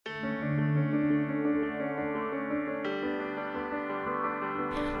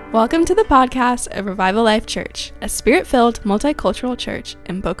Welcome to the podcast of Revival Life Church, a spirit-filled multicultural church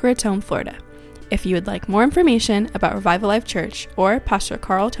in Boca Raton, Florida. If you would like more information about Revival Life Church or Pastor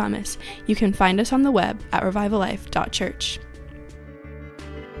Carl Thomas, you can find us on the web at revivallife.church.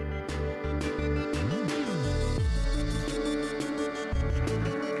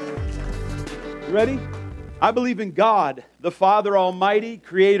 You ready? I believe in God, the Father Almighty,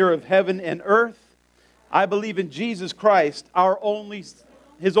 creator of heaven and earth. I believe in Jesus Christ,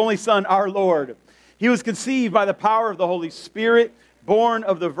 His only Son, our Lord. He was conceived by the power of the Holy Spirit, born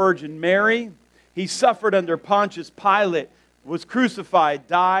of the Virgin Mary. He suffered under Pontius Pilate, was crucified,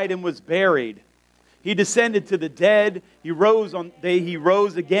 died, and was buried. He descended to the dead. He rose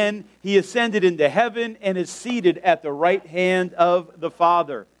again. He ascended into heaven and is seated at the right hand of the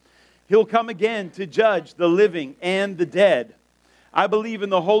Father. He'll come again to judge the living and the dead. I believe in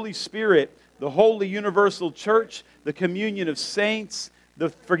the Holy Spirit, the holy universal church, the communion of saints, the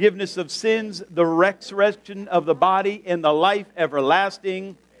forgiveness of sins, the resurrection of the body, and the life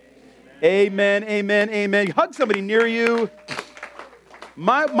everlasting. Amen, amen, amen. Hug somebody near you.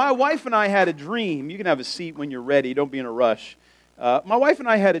 My wife and I had a dream. You can have a seat when you're ready. Don't be in a rush. My wife and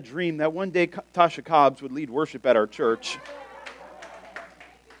I had a dream that one day Tasha Cobbs would lead worship at our church.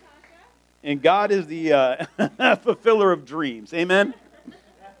 And God is the fulfiller of dreams. Amen?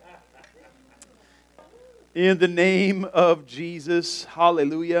 In the name of Jesus,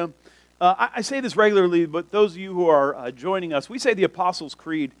 hallelujah. I say this regularly, but those of you who are joining us, we say the Apostles'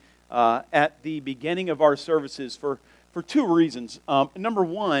 Creed at the beginning of our services for two reasons. Number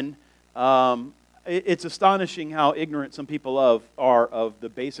one, it's astonishing how ignorant some people are of the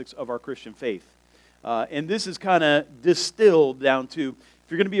basics of our Christian faith. And this is kind of distilled down to, if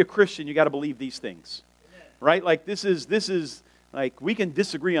you're going to be a Christian, you got to believe these things. Right? Like this is like, we can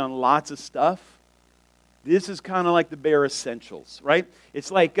disagree on lots of stuff. This is kind of like the bare essentials, right?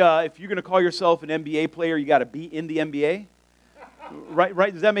 It's like if you're going to call yourself an NBA player, you got to be in the NBA,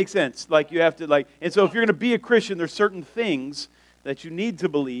 right? Does that make sense? Like you have to and so if you're going to be a Christian, there's certain things that you need to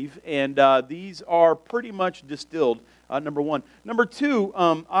believe, and these are pretty much distilled. Number one. Number two,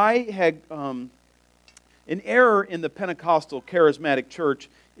 I had an error in the Pentecostal charismatic church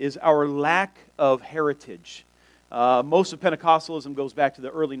is our lack of heritage. Most of Pentecostalism goes back to the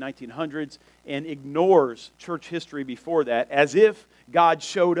early 1900s and ignores church history before that, as if God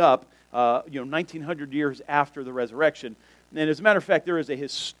showed up 1900 years after the resurrection. And as a matter of fact, there is a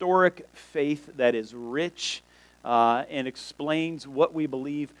historic faith that is rich and explains what we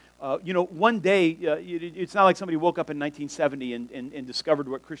believe. One day, it's not like somebody woke up in 1970 and discovered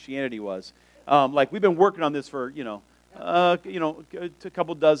what Christianity was. We've been working on this for, a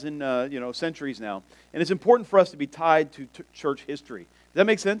couple dozen, centuries now. And it's important for us to be tied to church history. Does that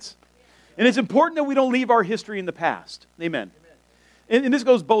make sense? And it's important that we don't leave our history in the past. Amen. And this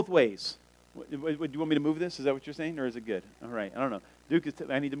goes both ways. Do you want me to move this? Is that what you're saying? Or is it good? All right. I don't know. Duke,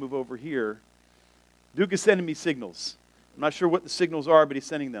 I need to move over here. Duke is sending me signals. I'm not sure what the signals are, but he's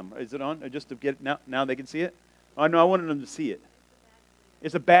sending them. Is it on? Or just to get now they can see it? Oh, no, I wanted them to see it.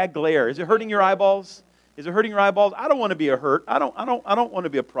 It's a bad glare. Is it hurting your eyeballs? Is it hurting your eyeballs? I don't want to be a hurt. I don't want to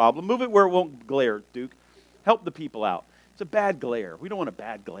be a problem. Move it where it won't glare, Duke. Help the people out. It's a bad glare. We don't want a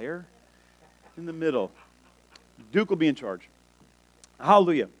bad glare. In the middle. Duke will be in charge.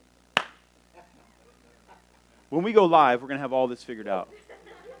 Hallelujah. When we go live, we're going to have all this figured out.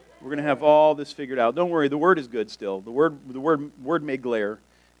 We're going to have all this figured out. Don't worry, the word is good still. The word may glare,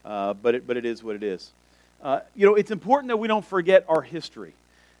 but it is what it is. It's important that we don't forget our history.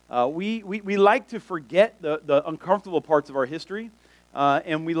 We like to forget the uncomfortable parts of our history,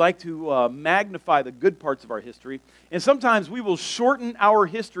 and we like to magnify the good parts of our history. And sometimes we will shorten our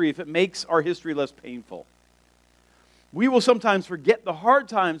history if it makes our history less painful. We will sometimes forget the hard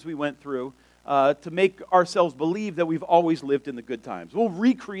times we went through to make ourselves believe that we've always lived in the good times. We'll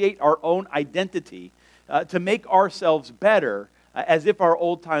recreate our own identity to make ourselves better as if our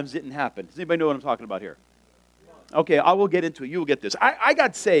old times didn't happen. Does anybody know what I'm talking about here? Okay, I will get into it. You will get this. I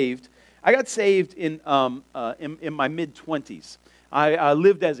got saved. I got saved in my mid-20s. I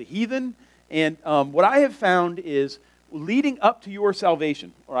lived as a heathen, and what I have found is leading up to your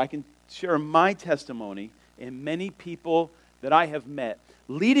salvation, or I can share my testimony, and many people that I have met,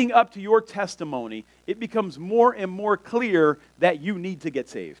 leading up to your testimony, it becomes more and more clear that you need to get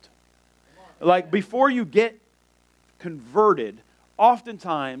saved. Like before you get converted,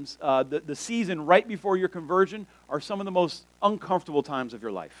 oftentimes the season right before your conversion are some of the most uncomfortable times of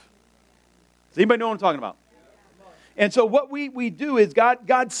your life. Does anybody know what I'm talking about? And so what we do is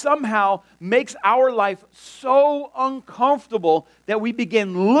God somehow makes our life so uncomfortable that we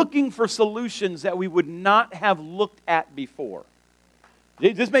begin looking for solutions that we would not have looked at before.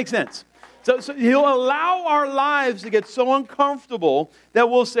 Does this make sense? So he'll allow our lives to get so uncomfortable that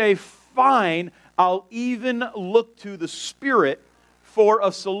we'll say, fine, I'll even look to the Spirit for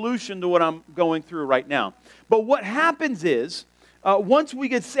a solution to what I'm going through right now. But what happens is, once we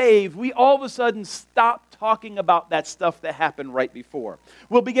get saved, we all of a sudden stop talking about that stuff that happened right before.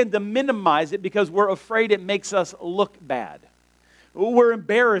 We'll begin to minimize it because we're afraid it makes us look bad. We're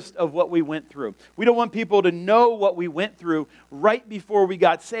embarrassed of what we went through. We don't want people to know what we went through right before we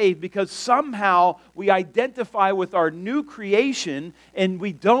got saved because somehow we identify with our new creation and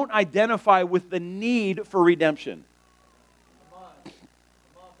we don't identify with the need for redemption.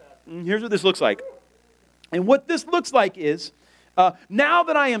 And here's what this looks like. And what this looks like is, now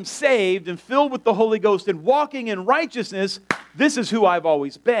that I am saved and filled with the Holy Ghost and walking in righteousness, this is who I've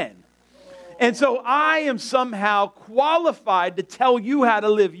always been. And so I am somehow qualified to tell you how to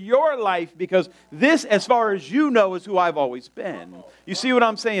live your life because this, as far as you know, is who I've always been. You see what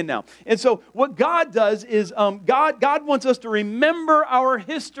I'm saying now? And so what God does is God wants us to remember our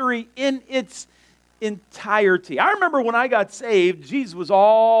history in its entirety. I remember when I got saved, Jesus was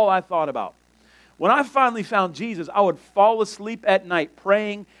all I thought about. When I finally found Jesus, I would fall asleep at night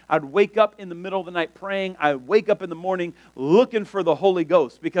praying. I'd wake up in the middle of the night praying. I'd wake up in the morning looking for the Holy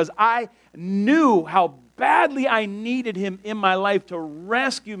Ghost because I knew how badly I needed Him in my life to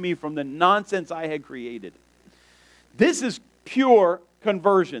rescue me from the nonsense I had created. This is pure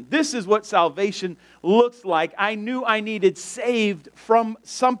conversion. This is what salvation looks like. I knew I needed saved from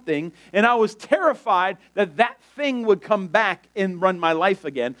something, and I was terrified that that thing would come back and run my life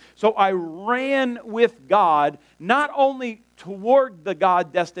again. So I ran with God, not only toward the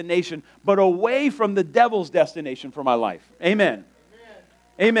God destination, but away from the devil's destination for my life. Amen.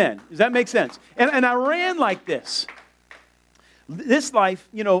 Amen. Does that make sense? And I ran like this. This life,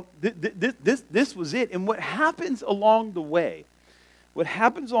 you know, this was it. And what happens along the way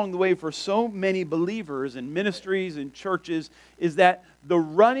for so many believers and ministries and churches is that the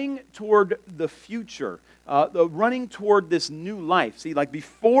running toward the future, the running toward this new life. See, like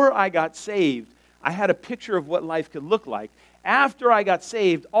before I got saved, I had a picture of what life could look like. After I got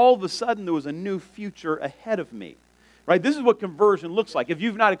saved, all of a sudden there was a new future ahead of me. Right? This is what conversion looks like. If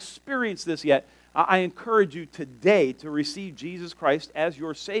you've not experienced this yet, I encourage you today to receive Jesus Christ as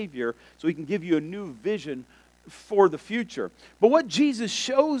your Savior so He can give you a new vision for the future. But what Jesus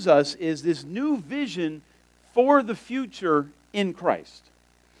shows us is this new vision for the future in Christ.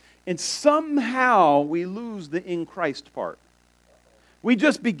 And somehow we lose the in Christ part. We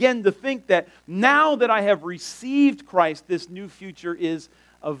just begin to think that now that I have received Christ, this new future is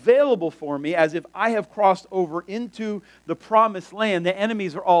available for me, as if I have crossed over into the promised land. The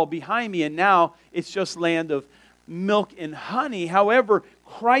enemies are all behind me, and now it's just land of milk and honey. However,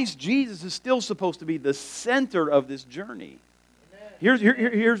 Christ Jesus is still supposed to be the center of this journey. Here's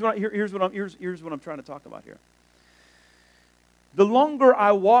what I'm trying to talk about here. The longer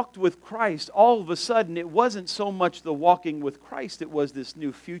I walked with Christ, all of a sudden it wasn't so much the walking with Christ, it was this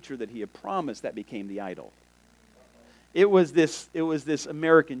new future that He had promised that became the idol. It was this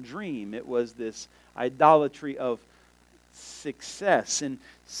American dream. It was this idolatry of success. And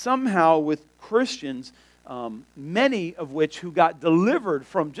somehow with Christians, many of which who got delivered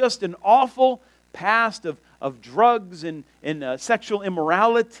from just an awful past of drugs and sexual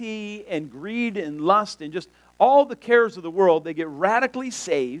immorality and greed and lust and just all the cares of the world, they get radically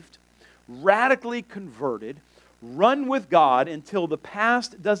saved, radically converted, run with God until the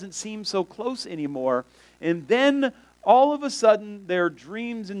past doesn't seem so close anymore, and then all of a sudden their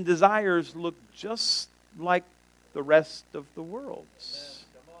dreams and desires look just like the rest of the world's.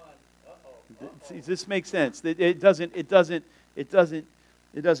 Does this make sense? It doesn't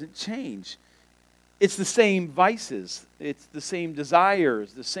change. It's the same vices. It's the same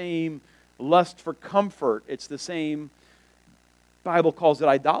desires, the same lust for comfort. It's the same, Bible calls it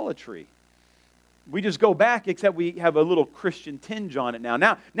idolatry. We just go back, except we have a little Christian tinge on it now.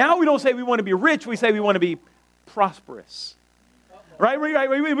 Now we don't say we want to be rich, we say we want to be prosperous. Right? We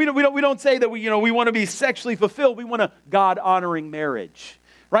don't say that we want to be sexually fulfilled. We want a God-honoring marriage.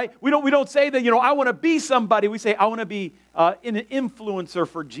 Right? We don't say that, I want to be somebody. We say, I want to be an influencer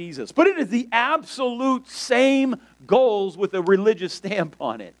for Jesus. But it is the absolute same goals with a religious stamp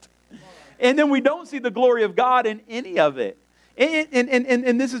on it. And then we don't see the glory of God in any of it.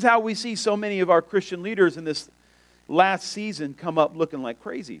 And this is how we see so many of our Christian leaders in this last season come up looking like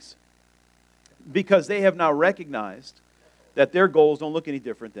crazies. Because they have now recognized that their goals don't look any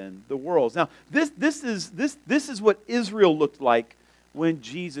different than the world's. Now, this is what Israel looked like when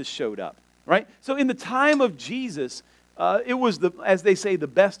Jesus showed up, right? So in the time of Jesus, it was, as they say, the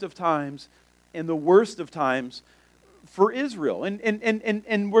best of times and the worst of times for Israel.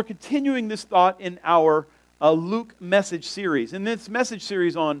 And we're continuing this thought in our Luke message series. In this message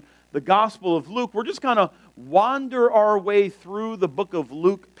series on the Gospel of Luke, we're just kind of wander our way through the book of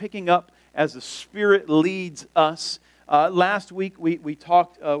Luke, picking up as the Spirit leads us. Last week we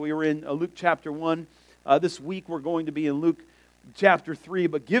talked, we were in Luke chapter 1. This week we're going to be in Luke chapter 3,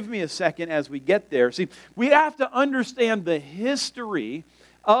 but give me a second as we get there. See, we have to understand the history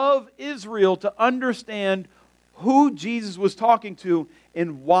of Israel to understand who Jesus was talking to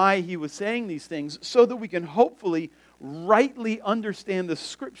and why he was saying these things, so that we can hopefully rightly understand the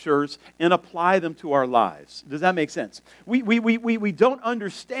Scriptures and apply them to our lives. Does that make sense? We don't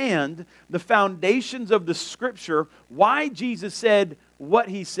understand the foundations of the Scripture, why Jesus said what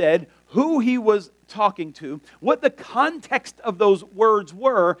he said, who he was talking to, what the context of those words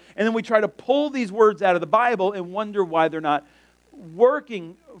were, and then we try to pull these words out of the Bible and wonder why they're not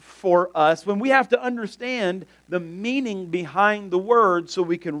working for us, when we have to understand the meaning behind the words so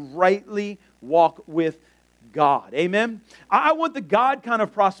we can rightly walk with God. Amen? I want the God kind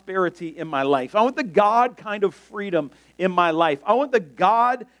of prosperity in my life. I want the God kind of freedom in my life. I want the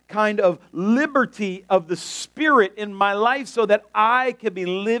God kind of liberty of the Spirit in my life so that I can be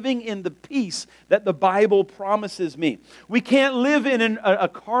living in the peace that the Bible promises me. We can't live in a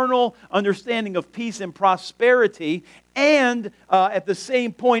carnal understanding of peace and prosperity and at the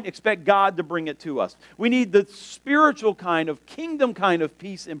same point expect God to bring it to us. We need the spiritual kind of, kingdom kind of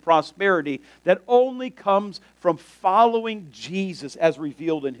peace and prosperity that only comes from following Jesus as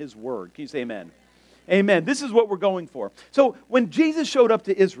revealed in His Word. Can you say amen? Amen. This is what we're going for. So when Jesus showed up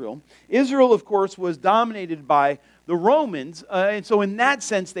to Israel, Israel, of course, was dominated by the Romans. And so in that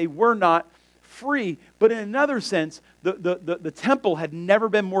sense, they were not free. But in another sense, the temple had never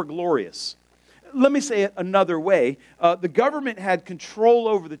been more glorious. Let me say it another way. The government had control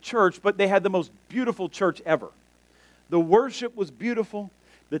over the church, but they had the most beautiful church ever. The worship was beautiful.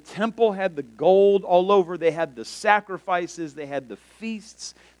 The temple had the gold all over. They had the sacrifices. They had the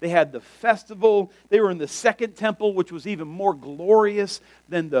feasts. They had the festival. They were in the second temple, which was even more glorious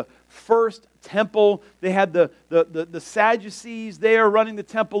than the first temple. They had the Sadducees there running the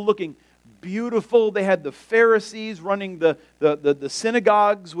temple looking beautiful. They had the Pharisees running the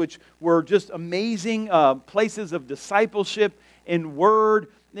synagogues, which were just amazing places of discipleship and word.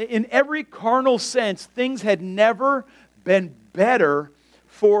 In every carnal sense, things had never been better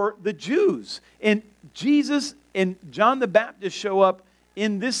for the Jews. And Jesus and John the Baptist show up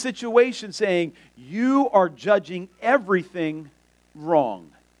in this situation saying, you are judging everything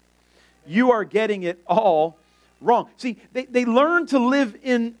wrong. You are getting it all wrong. See, they learn to live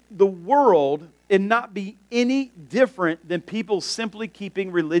in the world and not be any different than people simply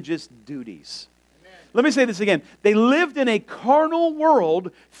keeping religious duties. Let me say this again. They lived in a carnal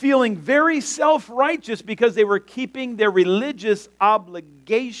world feeling very self-righteous because they were keeping their religious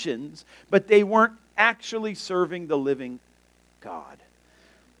obligations, but they weren't actually serving the living God.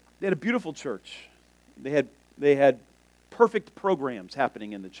 They had a beautiful church. They had perfect programs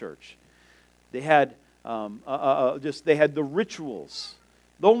happening in the church. They had they had the rituals.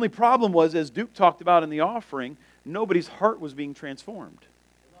 The only problem was, as Duke talked about in the offering, nobody's heart was being transformed.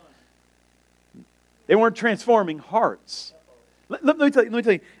 They weren't transforming hearts. Let me tell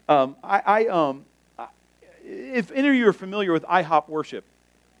you. If any of you are familiar with IHOP worship,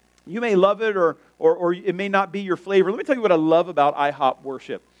 you may love it or it may not be your flavor. Let me tell you what I love about IHOP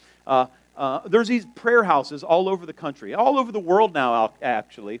worship. There's these prayer houses all over the country, all over the world now,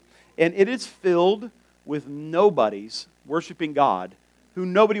 actually, and it is filled with nobodies worshiping God who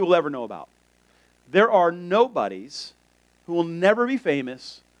nobody will ever know about. There are nobodies who will never be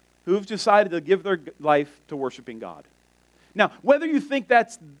famous who've decided to give their life to worshiping God. Now, whether you think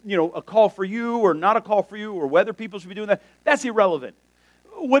that's, a call for you or not a call for you, or whether people should be doing that, that's irrelevant.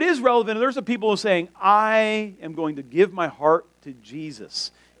 What is relevant, there's some people who are saying, I am going to give my heart to Jesus,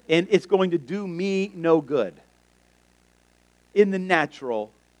 and it's going to do me no good in the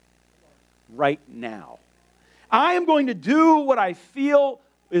natural right now. I am going to do what I feel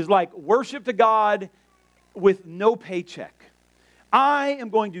is like worship to God with no paycheck. I am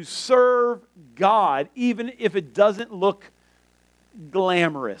going to serve God even if it doesn't look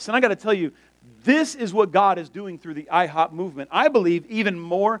glamorous. And I got to tell you, this is what God is doing through the IHOP movement. I believe even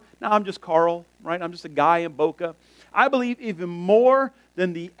more, now I'm just Carl, right? I'm just a guy in Boca. I believe even more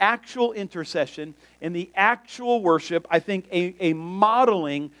than the actual intercession and the actual worship, I think a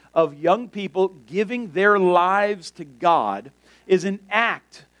modeling of young people giving their lives to God is an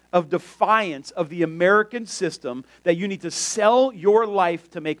act of defiance of the American system that you need to sell your life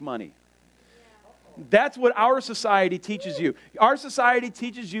to make money. That's what our society teaches you. Our society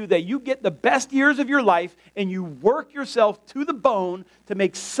teaches you that you get the best years of your life and you work yourself to the bone to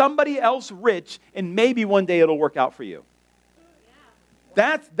make somebody else rich, and maybe one day it'll work out for you.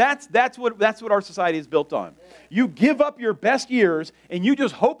 That's what our society is built on. You give up your best years and you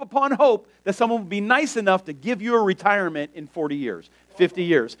just hope upon hope that someone will be nice enough to give you a retirement in 40 years, 50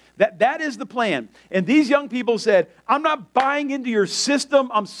 years. That is the plan. And these young people said, I'm not buying into your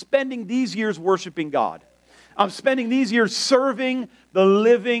system. I'm spending these years worshiping God. I'm spending these years serving the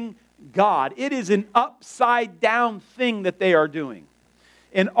living God. It is an upside down thing that they are doing.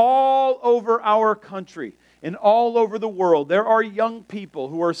 And all over our country, and all over the world, there are young people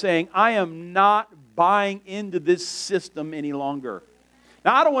who are saying, I am not buying into this system any longer.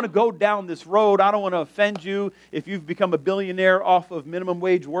 Now, I don't want to go down this road. I don't want to offend you if you've become a billionaire off of minimum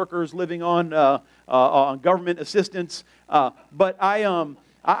wage workers living on government assistance. But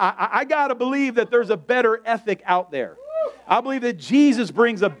I got to believe that there's a better ethic out there. I believe that Jesus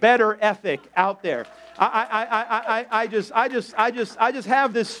brings a better ethic out there. I just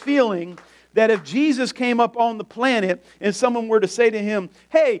have this feeling that if Jesus came up on the planet and someone were to say to him,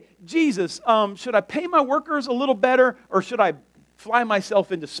 hey, Jesus, should I pay my workers a little better or should I fly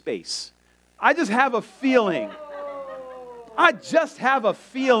myself into space? I just have a feeling. I just have a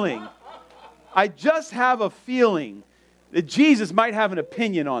feeling that Jesus might have an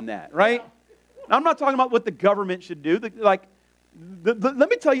opinion on that, right? Now, I'm not talking about what the government should do. Let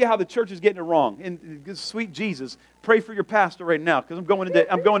me tell you how the church is getting it wrong. And sweet Jesus, pray for your pastor right now because I'm going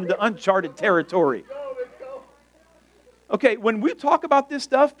into uncharted territory. Okay, when we talk about this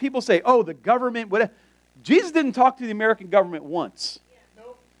stuff, people say, "Oh, the government." Whatever. Jesus didn't talk to the American government once.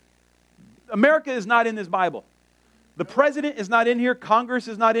 America is not in this Bible. The president is not in here. Congress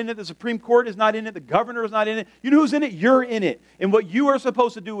is not in it. The Supreme Court is not in it. The governor is not in it. You know who's in it? You're in it. And what you are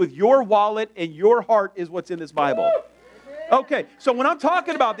supposed to do with your wallet and your heart is what's in this Bible. Okay, so when I'm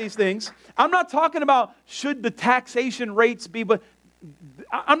talking about these things, I'm not talking about should the taxation rates be, but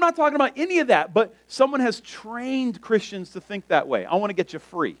I'm not talking about any of that, but someone has trained Christians to think that way. I want to get you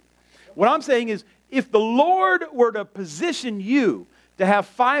free. What I'm saying is, if the Lord were to position you to have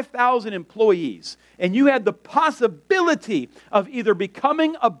 5,000 employees, and you had the possibility of either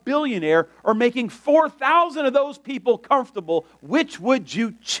becoming a billionaire or making 4,000 of those people comfortable, which would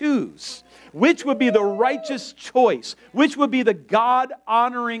you choose? Which would be the righteous choice? Which would be the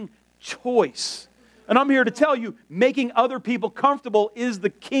God-honoring choice? And I'm here to tell you, making other people comfortable is the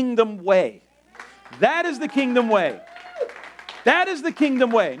kingdom way. That is the kingdom way. That is the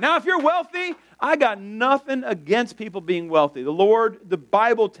kingdom way. Now, if you're wealthy, I got nothing against people being wealthy. The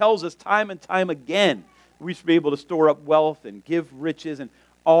Bible tells us time and time again we should be able to store up wealth and give riches and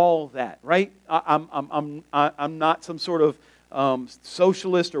all that, right? I'm not some sort of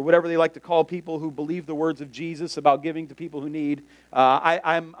socialist or whatever they like to call people who believe the words of Jesus about giving to people who need.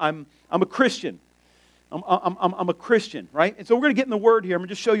 I'm a Christian. I'm a Christian, right? And so we're going to get in the Word here. I'm going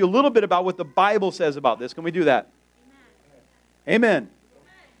to just show you a little bit about what the Bible says about this. Can we do that? Amen.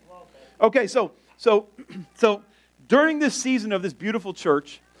 Okay, so during this season of this beautiful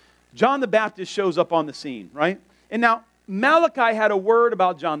church, John the Baptist shows up on the scene, right? And now Malachi had a word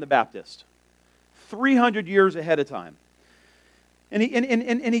about John the Baptist 300 years ahead of time. And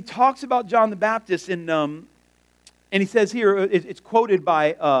he talks about John the Baptist, and he says here, it's quoted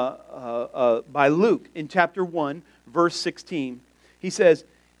by Luke in chapter 1, verse 16. He says,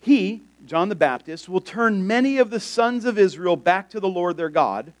 he, John the Baptist, will turn many of the sons of Israel back to the Lord their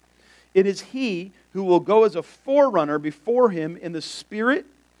God. It is he who will go as a forerunner before him in the spirit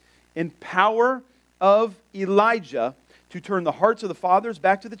and power of Elijah to turn the hearts of the fathers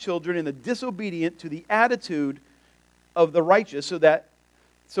back to the children and the disobedient to the attitude of the righteous,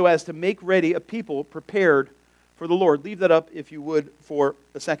 so as to make ready a people prepared for the Lord. Leave that up, if you would, for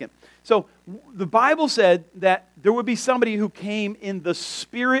a second. So the Bible said that there would be somebody who came in the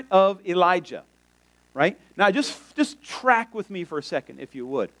spirit of Elijah, right? Now, just track with me for a second, if you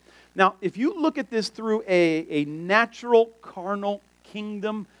would. Now, if you look at this through a natural, carnal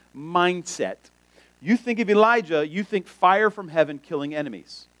kingdom mindset, you think of Elijah, you think fire from heaven killing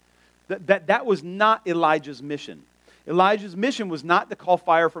enemies. That was not Elijah's mission. Elijah's mission was not to call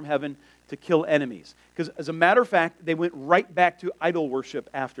fire from heaven to kill enemies. Because as a matter of fact, they went right back to idol worship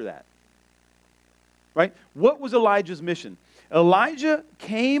after that. Right? What was Elijah's mission? Elijah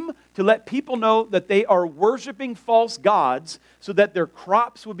came to let people know that they are worshiping false gods so that their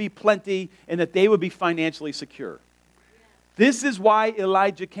crops would be plenty and that they would be financially secure. This is why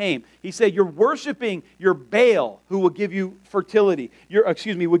Elijah came. He said, you're worshiping your Baal, who will give you fertility.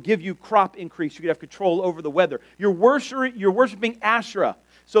 Would give you crop increase. You could have control over the weather. You're worshiping Asherah,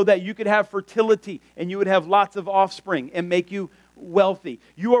 so that you could have fertility and you would have lots of offspring and make you wealthy.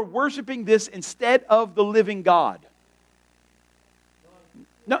 You are worshiping this instead of the living God.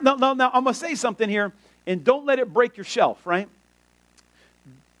 Now, I'm going to say something here, and don't let it break your shelf, right?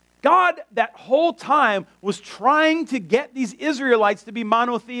 God, that whole time, was trying to get these Israelites to be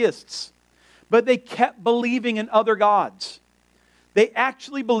monotheists, but they kept believing in other gods. They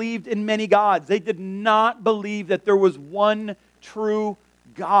actually believed in many gods. They did not believe that there was one true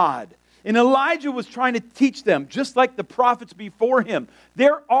God. And Elijah was trying to teach them, just like the prophets before him,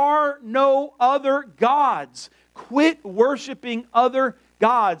 there are no other gods. Quit worshiping other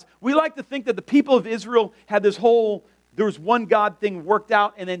gods. We like to think that the people of Israel had this whole, there was one God thing worked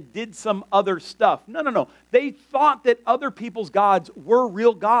out and then did some other stuff. No. They thought that other people's gods were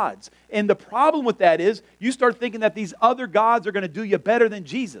real gods. And the problem with that is you start thinking that these other gods are going to do you better than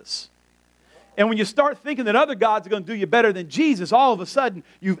Jesus. And when you start thinking that other gods are going to do you better than Jesus, all of a sudden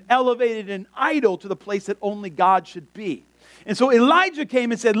you've elevated an idol to the place that only God should be. And so Elijah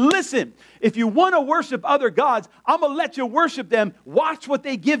came and said, listen, if you want to worship other gods, I'm going to let you worship them. Watch what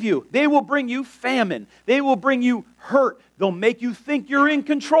they give you. They will bring you famine. They will bring you hurt. They'll make you think you're in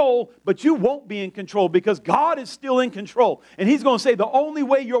control, but you won't be in control because God is still in control. And he's going to say the only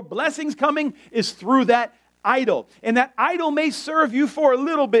way your blessing's coming is through that idol. And that idol may serve you for a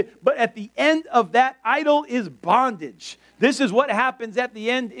little bit, but at the end of that idol is bondage. This is what happens at the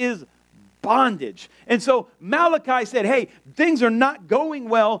end is bondage. And so Malachi said, hey, things are not going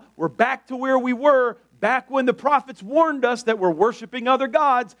well. We're back to where we were back when the prophets warned us that we're worshiping other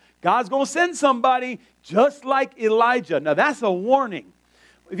gods. God's going to send somebody just like Elijah. Now that's a warning.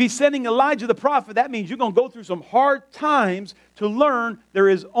 If he's sending Elijah the prophet, that means you're going to go through some hard times to learn there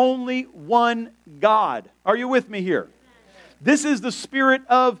is only one God. Are you with me here? This is the spirit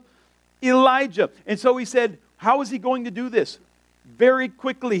of Elijah. And so he said, how is he going to do this? Very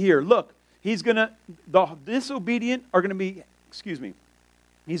quickly here. Look, the disobedient are going to be,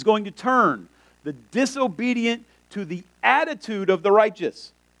 he's going to turn the disobedient to the attitude of the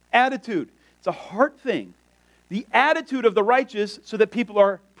righteous. Attitude. It's a heart thing. The attitude of the righteous so that people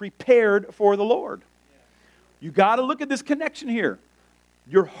are prepared for the Lord. You got to look at this connection here.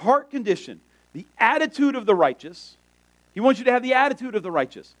 Your heart condition, the attitude of the righteous. He wants you to have the attitude of the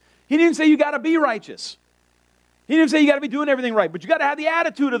righteous. He didn't say you got to be righteous. He didn't say you got to be doing everything right, but you got to have the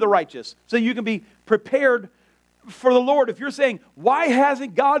attitude of the righteous so you can be prepared for the Lord. If you're saying, why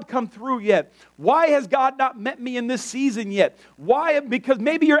hasn't God come through yet? Why has God not met me in this season yet? Why? Because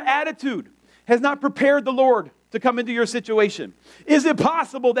maybe your attitude has not prepared the Lord to come into your situation. Is it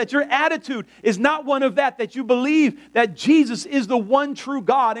possible that your attitude is not one of that you believe that Jesus is the one true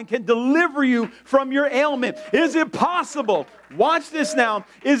God and can deliver you from your ailment? Is it possible, watch this now,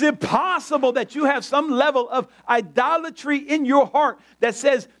 is it possible that you have some level of idolatry in your heart that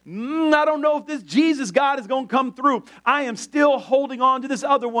says, I don't know if this Jesus God is going to come through. I am still holding on to this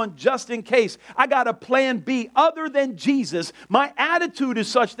other one just in case. I got a plan B other than Jesus. My attitude is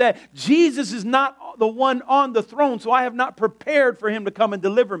such that Jesus is not the one on the throne, so I have not prepared for him to come and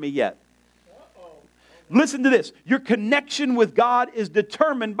deliver me yet. Listen to this. Your connection with God is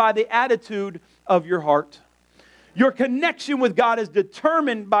determined by the attitude of your heart. Your connection with God is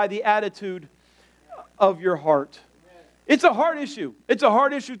determined by the attitude of your heart. It's a heart issue. It's a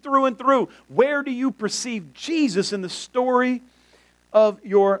heart issue through and through. Where do you perceive Jesus in the story of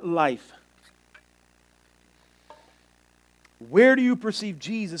your life? Where do you perceive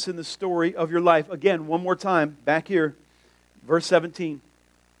Jesus in the story of your life? Again, one more time, back here, verse 17.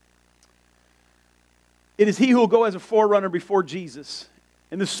 It is he who will go as a forerunner before Jesus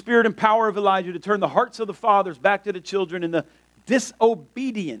in the spirit and power of Elijah to turn the hearts of the fathers back to the children and the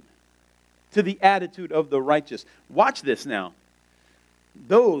disobedient to the attitude of the righteous. Watch this now.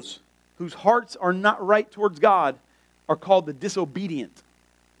 Those whose hearts are not right towards God are called the disobedient.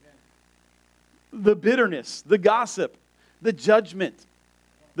 The bitterness, the gossip, the judgment,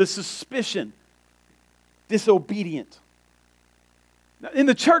 the suspicion, disobedient. Now, in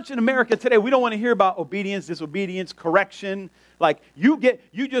the church in America today, we don't want to hear about obedience, disobedience, correction. Like you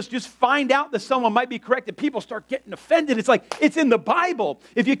just find out that someone might be corrected. People start getting offended. It's like it's in the Bible.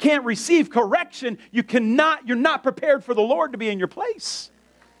 If you can't receive correction, you're not prepared for the Lord to be in your place.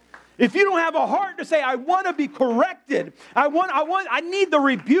 If you don't have a heart to say, I want to be corrected, I need the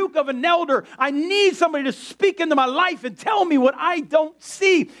rebuke of an elder, I need somebody to speak into my life and tell me what I don't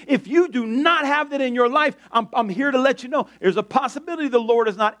see. If you do not have that in your life, I'm here to let you know, there's a possibility the Lord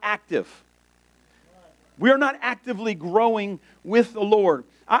is not active. We are not actively growing with the Lord.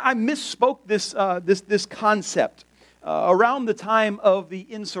 I misspoke this concept. Around the time of the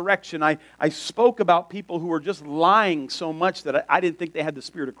insurrection, I spoke about people who were just lying so much that I didn't think they had the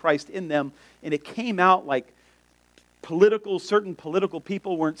Spirit of Christ in them. And it came out like certain political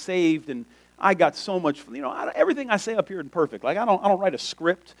people weren't saved, and I got so much, everything I say up here is perfect. Like I don't write a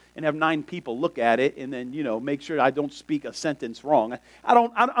script and have 9 people look at it and then, make sure I don't speak a sentence wrong.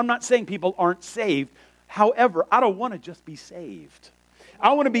 I'm not saying people aren't saved. However, I don't want to just be saved.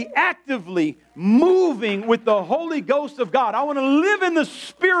 I want to be actively moving with the Holy Ghost of God. I want to live in the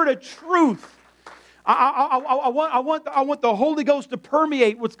Spirit of truth. I want the Holy Ghost to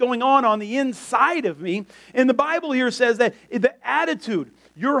permeate what's going on the inside of me. And the Bible here says that the attitude,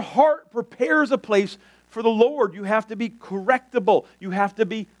 your heart prepares a place for the Lord. You have to be correctable. You have to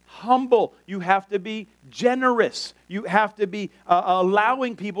be humble. You have to be generous. You have to be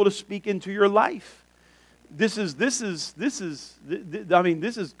allowing people to speak into your life. This is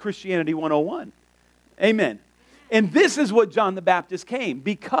Christianity 101. Amen. And this is what John the Baptist came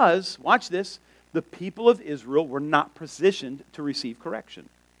because, watch this, the people of Israel were not positioned to receive correction.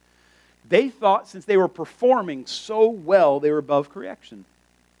 They thought since they were performing so well, they were above correction.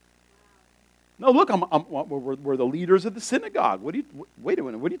 No, look, we're the leaders of the synagogue. Wait a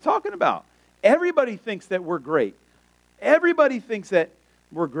minute, what are you talking about? Everybody thinks that we're great. Everybody thinks that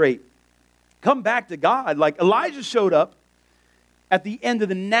we're great. Come back to God. Like Elijah showed up at the end of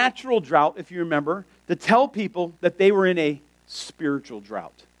the natural drought, if you remember, to tell people that they were in a spiritual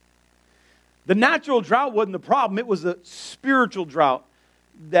drought. The natural drought wasn't the problem. It was the spiritual drought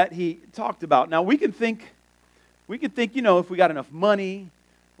that he talked about. Now, we can think, if we got enough money,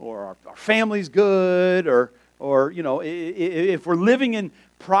 or our family's good, or if we're living in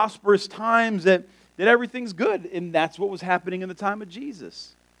prosperous times, that everything's good. And that's what was happening in the time of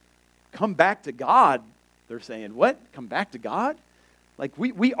Jesus. Come back to God, they're saying. What? Come back to God? Like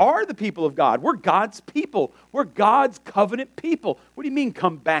we are the people of God. We're God's people. We're God's covenant people. What do you mean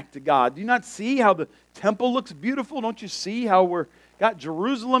come back to God? Do you not see how the temple looks beautiful? Don't you see how we're got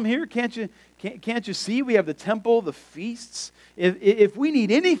Jerusalem here? Can't you see we have the temple, the feasts? If we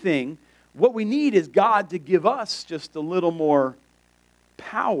need anything, what we need is God to give us just a little more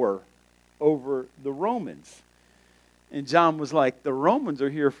power over the Romans. And John was like, the Romans are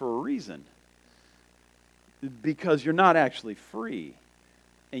here for a reason. Because you're not actually free.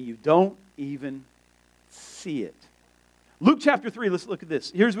 And you don't even see it. Luke chapter 3, let's look at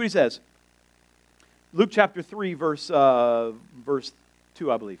this. Here's what he says. Luke chapter 3, verse 2,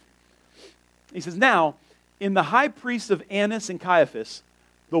 I believe. He says, now, in the high priest of Annas and Caiaphas,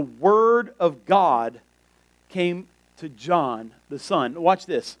 the word of God came to John, the son. Watch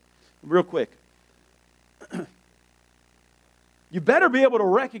this, real quick. You better be able to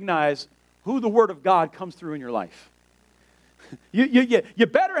recognize who the word of God comes through in your life. You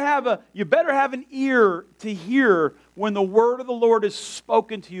better have an ear to hear when the word of the Lord is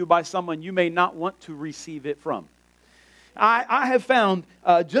spoken to you by someone you may not want to receive it from. I have found,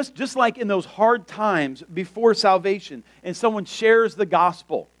 just like in those hard times before salvation, and someone shares the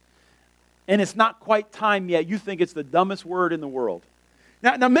gospel, and it's not quite time yet, you think it's the dumbest word in the world.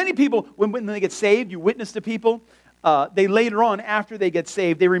 Now many people, when they get saved, you witness to people, they later on, after they get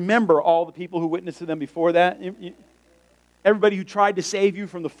saved, they remember all the people who witnessed to them before that. Everybody who tried to save you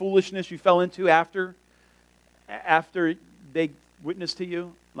from the foolishness you fell into after they witnessed to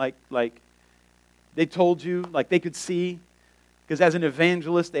you, like they told you, like they could see, because as an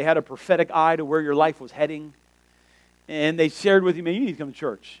evangelist, they had a prophetic eye to where your life was heading. And they shared with you, man, you need to come to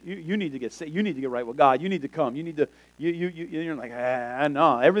church. You need to get saved. You need to get right with God. You need to come. You need to, you're like,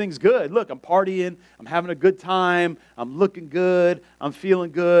 no, everything's good. Look, I'm partying. I'm having a good time. I'm looking good. I'm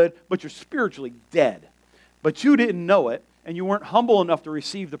feeling good. But you're spiritually dead. But you didn't know it, and you weren't humble enough to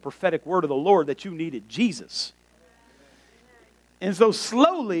receive the prophetic word of the Lord that you needed Jesus. And so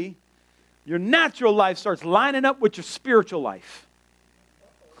slowly, your natural life starts lining up with your spiritual life.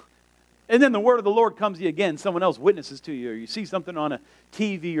 And then the word of the Lord comes to you again. Someone else witnesses to you, or you see something on a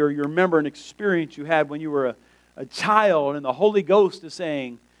TV, or you remember an experience you had when you were a child, and the Holy Ghost is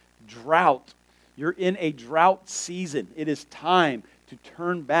saying, drought. You're in a drought season. It is time to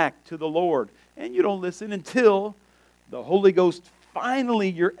turn back to the Lord. And you don't listen until the Holy Ghost, finally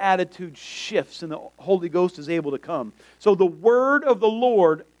your attitude shifts and the Holy Ghost is able to come. So the word of the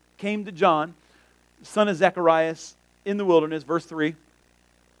Lord came to John, son of Zacharias, in the wilderness, verse 3.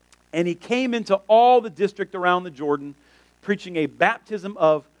 And he came into all the district around the Jordan, preaching a baptism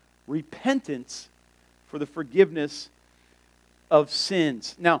of repentance for the forgiveness of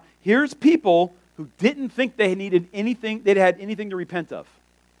sins. Now, here's people who didn't think they needed anything, they had anything to repent of.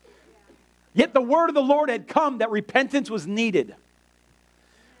 Yet the word of the Lord had come that repentance was needed.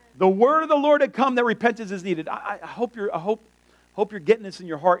 The word of the Lord had come that repentance is needed. I hope you're getting this in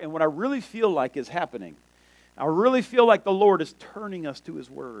your heart. And what I really feel like is happening, I really feel like the Lord is turning us to His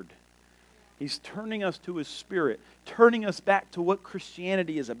word. He's turning us to His Spirit, turning us back to what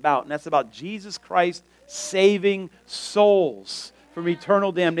Christianity is about. And that's about Jesus Christ saving souls from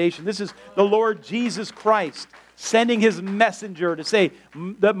eternal damnation. This is the Lord Jesus Christ sending His messenger to say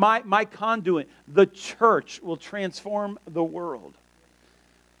that my conduit, the church, will transform the world.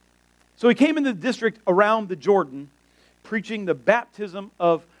 So He came into the district around the Jordan, preaching the baptism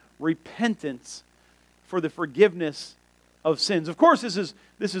of repentance for the forgiveness of sins. Of course,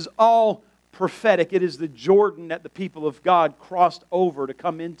 this is all prophetic. It is the Jordan that the people of God crossed over to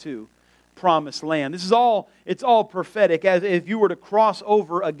come into promised land. It's all prophetic. As if you were to cross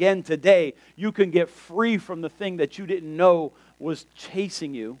over again today, you can get free from the thing that you didn't know was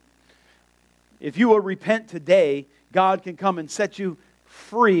chasing you. If you will repent today, God can come and set you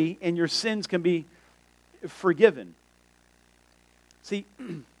free and your sins can be forgiven. See,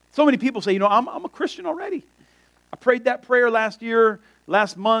 so many people say, I'm a Christian already. I prayed that prayer last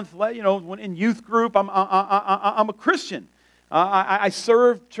month, in youth group. I'm a Christian. I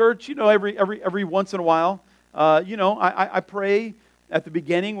serve church, every once in a while. I pray at the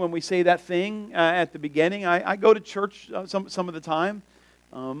beginning when we say that thing at the beginning. I go to church some of the time.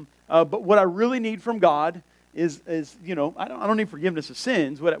 But what I really need from God is I don't need forgiveness of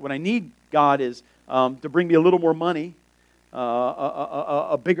sins. What I need God is to bring me a little more money,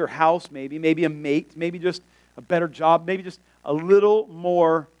 a bigger house, maybe a mate, maybe just a better job, maybe just a little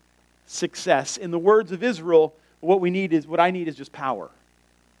more success. In the words of Israel, what I need is just power.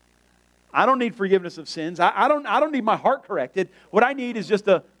 I don't need forgiveness of sins. I don't need my heart corrected. What I need is just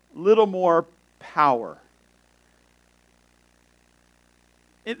a little more power.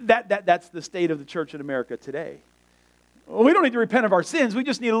 That's the state of the church in America today. Well, we don't need to repent of our sins. We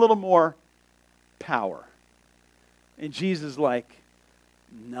just need a little more power. And Jesus is like,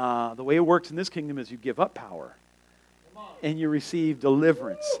 nah, the way it works in this kingdom is you give up power and you receive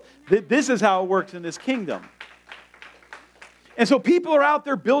deliverance. This is how it works in this kingdom. And so people are out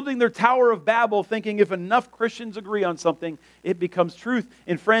there building their Tower of Babel thinking if enough Christians agree on something, it becomes truth.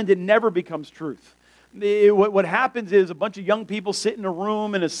 And friend, it never becomes truth. What happens is a bunch of young people sit in a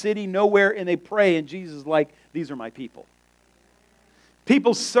room in a city nowhere and they pray and Jesus is like, these are my people.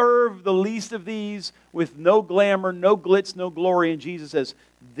 People serve the least of these with no glamour, no glitz, no glory, and Jesus says,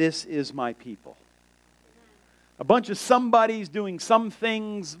 this is my people. A bunch of somebodies doing some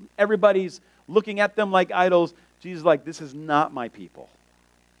things, everybody's looking at them like idols. Jesus is like, this is not my people.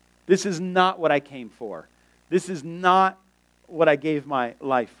 This is not what I came for. This is not what I gave my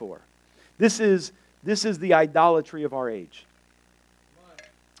life for. This is the idolatry of our age.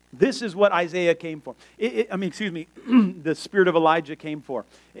 This is what Isaiah came for. The spirit of Elijah came for.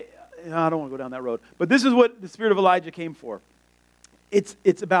 I don't want to go down that road. But this is what the spirit of Elijah came for. It's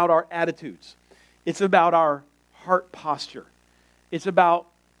about our attitudes. It's about our heart posture. It's about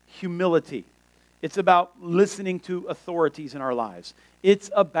humility. It's about listening to authorities in our lives. It's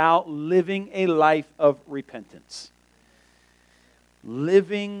about living a life of repentance.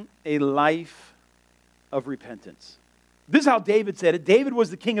 Living a life of repentance. This is how David said it. David was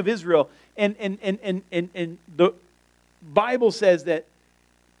the king of Israel, and the Bible says that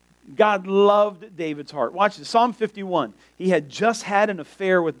God loved David's heart. Watch this. Psalm 51. He had just had an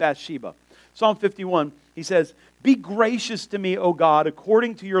affair with Bathsheba. Psalm 51, he says, be gracious to me, O God,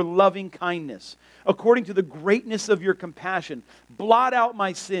 according to your loving kindness, according to the greatness of your compassion. Blot out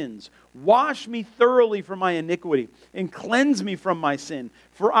my sins. Wash me thoroughly from my iniquity and cleanse me from my sin.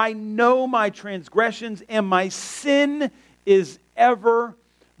 For I know my transgressions and my sin is ever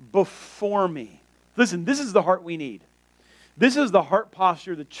before me. Listen, this is the heart we need. This is the heart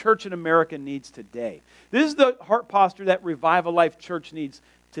posture the church in America needs today. This is the heart posture that Revival Life Church needs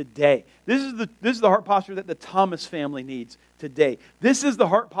today. This is the heart posture that the Thomas family needs today. This is the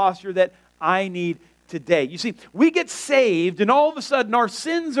heart posture that I need today. You see, we get saved and all of a sudden our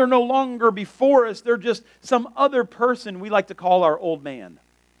sins are no longer before us. They're just some other person we like to call our old man.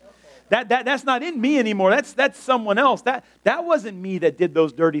 That's not in me anymore. That's someone else. That wasn't me that did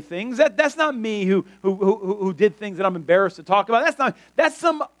those dirty things. That's not me who did things that I'm embarrassed to talk about. That's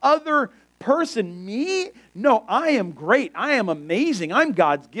some other person. Me? No, I am great. I am amazing. I'm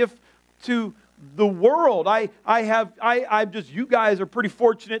God's gift to the world. You guys are pretty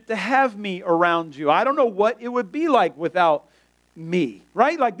fortunate to have me around you. I don't know what it would be like without me,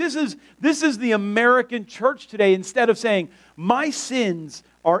 right? Like this is the American church today. Instead of saying, my sins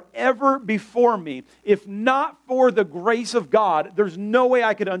are ever before me. If not for the grace of God, there's no way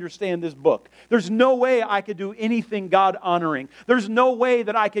I could understand this book. There's no way I could do anything God-honoring. There's no way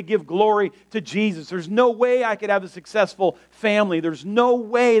that I could give glory to Jesus. There's no way I could have a successful family. There's no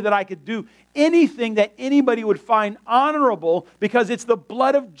way that I could do anything that anybody would find honorable, because it's the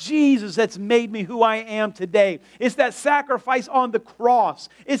blood of Jesus that's made me who I am today. It's that sacrifice on the cross.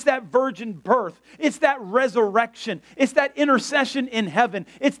 It's that virgin birth. It's that resurrection. It's that intercession in heaven.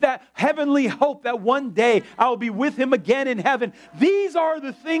 It's that heavenly hope that one day I will be with Him again in heaven. These are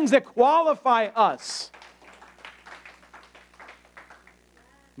the things that qualify us.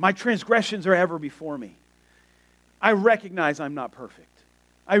 My transgressions are ever before me. I recognize I'm not perfect.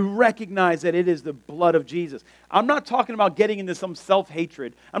 I recognize that it is the blood of Jesus. I'm not talking about getting into some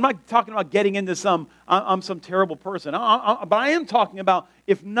self-hatred. I'm not talking about getting into I'm some terrible person. But I am talking about,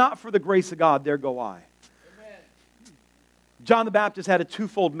 if not for the grace of God, there go I. Amen. John the Baptist had a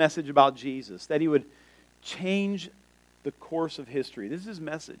twofold message about Jesus, that He would change the course of history. This is his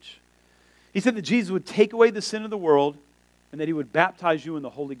message. He said that Jesus would take away the sin of the world, and that He would baptize you in the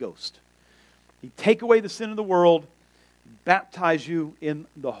Holy Ghost. He'd take away the sin of the world, baptize you in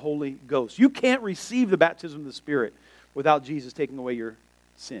the Holy Ghost. You can't receive the baptism of the Spirit without Jesus taking away your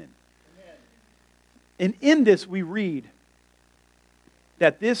sin. Amen. And in this we read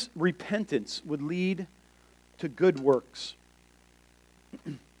that this repentance would lead to good works.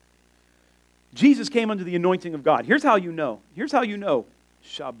 Jesus came under the anointing of God. Here's how you know.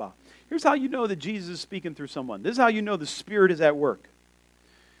 Shabbat. Here's how you know that Jesus is speaking through someone. This is how you know the Spirit is at work.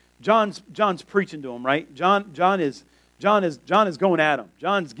 John's preaching to him, right? John is going at him.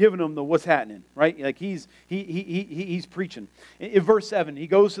 John's giving him the what's happening, right? Like he's preaching. In verse 7, he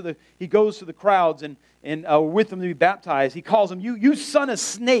goes to the crowds and with them to be baptized. He calls them, you son of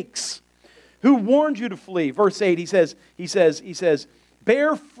snakes, who warned you to flee. Verse 8, he says,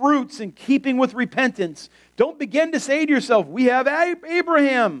 bear fruits in keeping with repentance. Don't begin to say to yourself, we have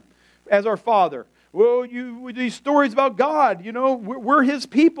Abraham as our father. Well, these stories about God, we're His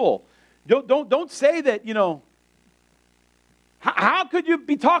people. Don't say that, How could you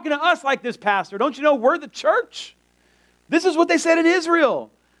be talking to us like this, Pastor? Don't you know we're the church? This is what they said in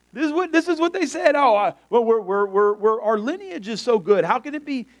Israel. This is what they said. Oh, we're our lineage is so good. How could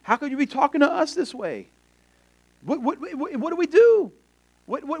you be talking to us this way? What do we do?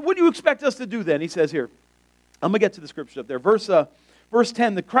 What do you expect us to do then? He says here. I'm going to get to the scripture up there. Verse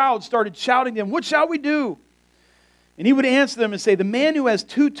 10, the crowd started shouting to him, what shall we do? And he would answer them and say, the man who has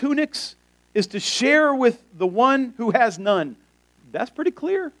 2 tunics is to share with the one who has none. That's pretty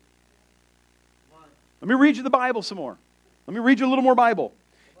clear. Let me read you the Bible some more. Let me read you a little more Bible.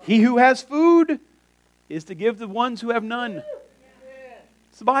 He who has food is to give the ones who have none.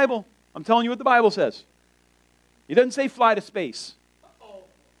 It's the Bible. I'm telling you what the Bible says. It doesn't say fly to space.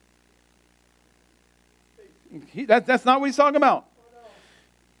 That's not what he's talking about.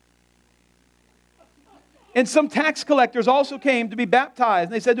 And some tax collectors also came to be baptized.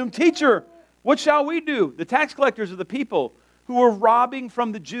 And they said to him, teacher, what shall we do? The tax collectors are the people who were robbing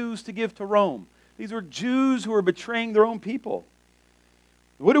from the Jews to give to Rome. These were Jews who were betraying their own people.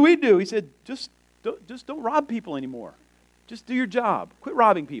 What do we do? He said, just don't rob people anymore. Just do your job. Quit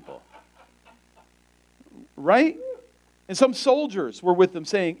robbing people. Right? And some soldiers were with them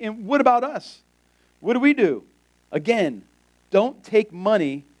saying, and what about us? What do we do? Again, don't take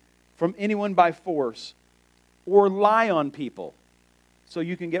money from anyone by force or lie on people so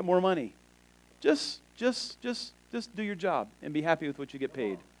you can get more money. Just do your job and be happy with what you get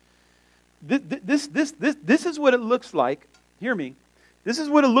paid. This is what it looks like. Hear me. This is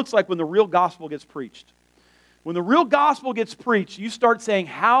what it looks like when the real gospel gets preached. When the real gospel gets preached, you start saying,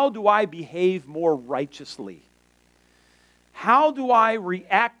 how do I behave more righteously? How do I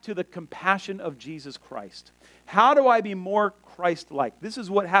react to the compassion of Jesus Christ? How do I be more Christ-like? This is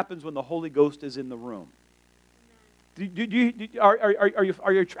what happens when the Holy Ghost is in the room.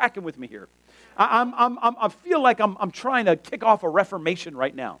 Are you tracking with me here? I feel like I'm trying to kick off a reformation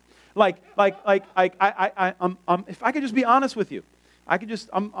right now. If I could just be honest with you, I'm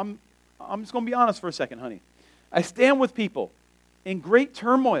just going to be honest for a second, honey. I stand with people in great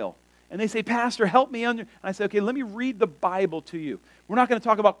turmoil, and they say, Pastor, help me under. And I say, okay, let me read the Bible to you. We're not going to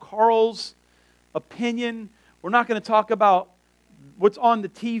talk about Carl's opinion. We're not going to talk about what's on the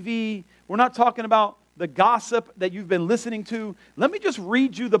TV. We're not talking about the gossip that you've been listening to. Let me just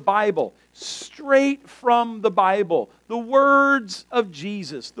read you the Bible, straight from the Bible. The words of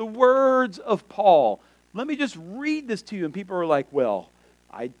Jesus, the words of Paul. Let me just read this to you. And people are like, well,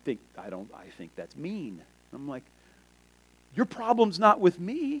 I think that's mean. I'm like, your problem's not with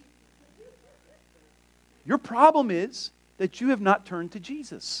me. Your problem is that you have not turned to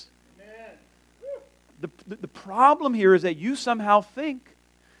Jesus. The problem here is that you somehow think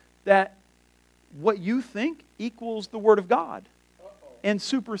that what you think equals the Word of God and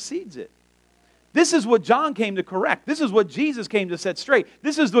supersedes it. This is what John came to correct. This is what Jesus came to set straight.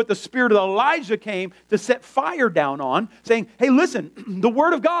 This is what the spirit of Elijah came to set fire down on, saying, hey, listen, the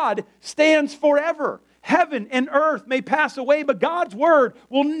Word of God stands forever. Heaven and earth may pass away, but God's Word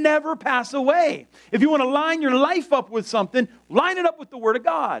will never pass away. If you want to line your life up with something, line it up with the Word of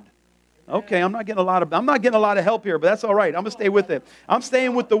God. Okay, I'm not getting a lot of help here, but that's all right. I'm going to stay with it. I'm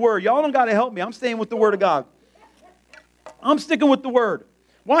staying with the Word. Y'all don't got to help me. I'm staying with the Word of God. I'm sticking with the Word.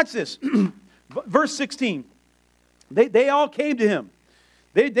 Watch this. Verse 16. They all came to him.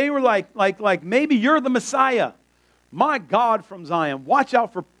 They were like, maybe you're the Messiah. My God from Zion. Watch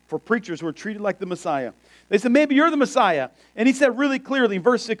out for preachers who are treated like the Messiah. They said, maybe you're the Messiah. And he said really clearly in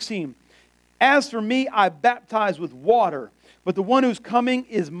verse 16, as for me, I baptize with water, but the one who's coming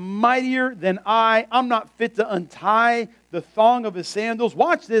is mightier than I. I'm not fit to untie the thong of his sandals.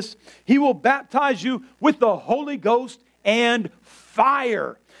 Watch this. He will baptize you with the Holy Ghost and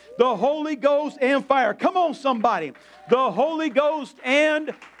fire. The Holy Ghost and fire. Come on, somebody. The Holy Ghost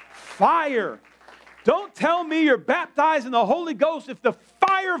and fire. Don't tell me you're baptized in the Holy Ghost if the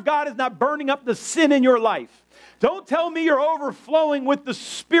fire of God is not burning up the sin in your life. Don't tell me you're overflowing with the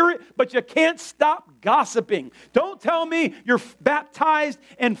Spirit, but you can't stop gossiping. Don't tell me you're baptized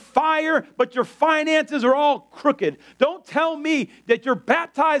in fire, but your finances are all crooked. Don't tell me that you're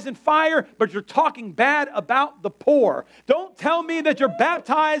baptized in fire, but you're talking bad about the poor. Don't tell me that you're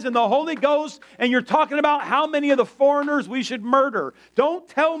baptized in the Holy Ghost and you're talking about how many of the foreigners we should murder. Don't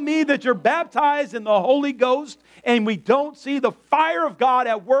tell me that you're baptized in the Holy Ghost and we don't see the fire of God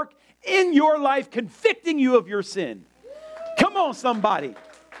at work in your life, convicting you of your sin. Come on, somebody.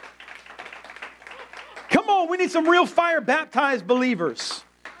 Come on, we need some real fire-baptized believers.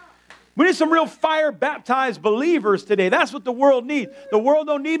 We need some real fire-baptized believers today. That's what the world needs. The world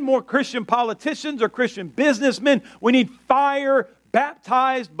don't need more Christian politicians or Christian businessmen. We need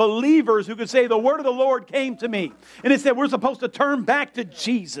fire-baptized believers who can say, the word of the Lord came to me. And it said we're supposed to turn back to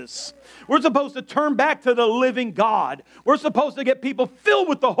Jesus. We're supposed to turn back to the living God. We're supposed to get people filled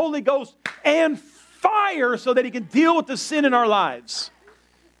with the Holy Ghost and fire so that He can deal with the sin in our lives.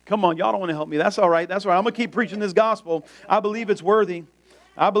 Come on, y'all don't want to help me. That's all right. That's all right. I'm going to keep preaching this gospel. I believe it's worthy.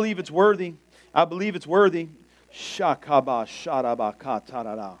 I believe it's worthy. I believe it's worthy. Shakaba sharabaka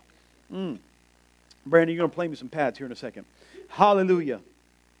tarara. Brandon, you're going to play me some pads here in a second. Hallelujah.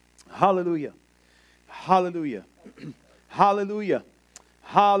 Hallelujah. Hallelujah. Hallelujah.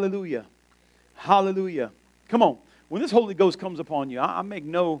 Hallelujah. Hallelujah. Come on. When this Holy Ghost comes upon you, I make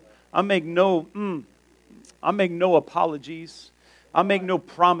no apologies. I make no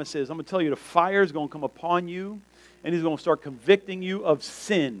promises. I'm going to tell you the fire is going to come upon you and He's going to start convicting you of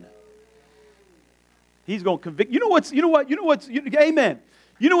sin. He's going to convict. Amen.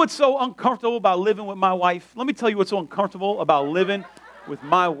 You know what's so uncomfortable about living with my wife? Let me tell you what's so uncomfortable about living with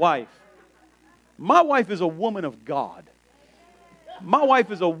my wife. My wife is a woman of God. My wife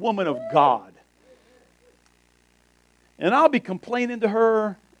is a woman of God. And I'll be complaining to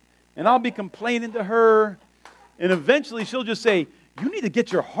her, and eventually she'll just say, you need to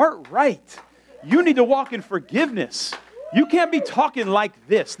get your heart right. You need to walk in forgiveness. You can't be talking like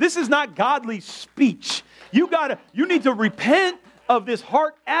this. This is not godly speech. You need to repent of this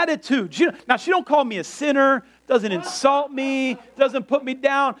heart attitude. Now, she don't call me a sinner, doesn't insult me, doesn't put me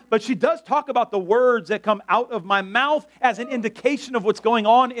down, but she does talk about the words that come out of my mouth as an indication of what's going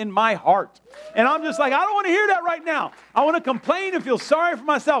on in my heart. And I'm just like, I don't want to hear that right now. I want to complain and feel sorry for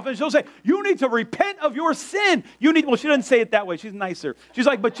myself. And she'll say, you need to repent of your sin. She doesn't say it that way. She's nicer. She's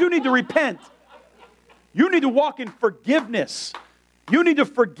like, but you need to repent. You need to walk in forgiveness. You need to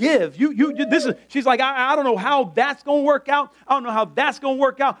forgive. She's like, I don't know how that's going to work out. I don't know how that's going to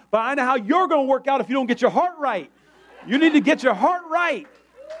work out, but I know how you're going to work out if you don't get your heart right. You need to get your heart right.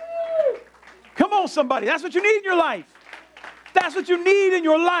 Come on, somebody. That's what you need in your life. That's what you need in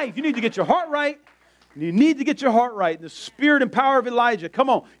your life. You need to get your heart right. You need to get your heart right. The spirit and power of Elijah. Come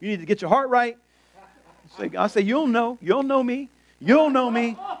on. You need to get your heart right. I say, you'll know. You'll know me. You'll know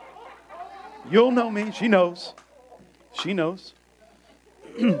me. You'll know me. She knows. She knows.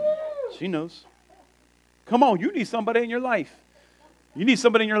 She knows. Come on, you need somebody in your life. You need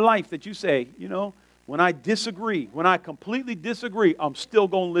somebody in your life that you say, when I disagree, when I completely disagree, I'm still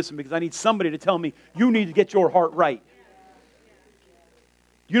going to listen because I need somebody to tell me, you need to get your heart right.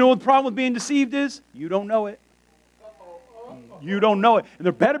 You know what the problem with being deceived is? You don't know it. You don't know it. And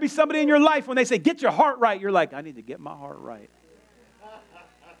there better be somebody in your life when they say, get your heart right. You're like, I need to get my heart right.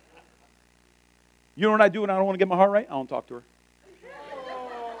 You know what I do when I don't want to get my heart right? I don't talk to her.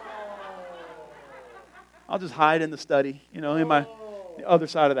 I'll just hide in the study, in the other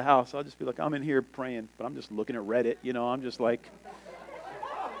side of the house. I'll just be like, I'm in here praying, but I'm just looking at Reddit. I'm just like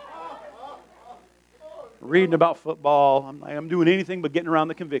reading about football. I'm doing anything but getting around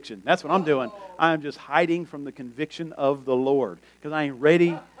the conviction. That's what I'm doing. I'm just hiding from the conviction of the Lord because I ain't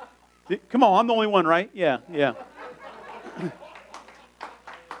ready. Come on, I'm the only one, right? Yeah.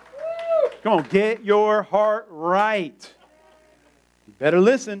 Come on, get your heart right. You better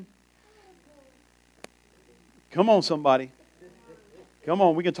listen. Come on, somebody. Come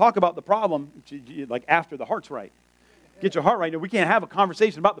on, we can talk about the problem like after the heart's right. Get your heart right. We can't have a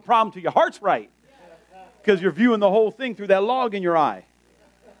conversation about the problem till your heart's right because you're viewing the whole thing through that log in your eye.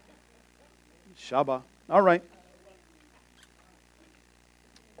 Shabbat. All right.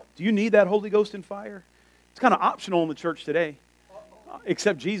 Do you need that Holy Ghost and fire? It's kind of optional in the church today,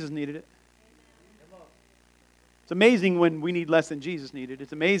 except Jesus needed it. It's amazing when we need less than Jesus needed.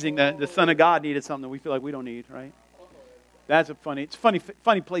 It's amazing that the Son of God needed something that we feel like we don't need, right? It's a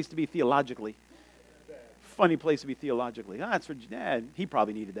funny place to be theologically. Funny place to be theologically. That's for Dad. He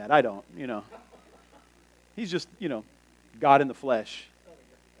probably needed that. I don't, He's just, God in the flesh.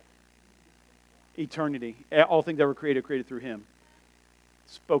 Eternity. All things that were created through Him.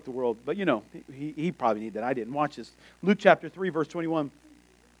 Spoke the world. But, he probably needed that. I didn't. Watch this. Luke chapter 3, verse 21.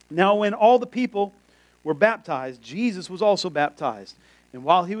 Now when all the people were baptized, Jesus was also baptized. And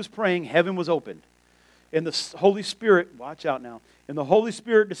while He was praying, heaven was opened. And the Holy Spirit, watch out now, and the Holy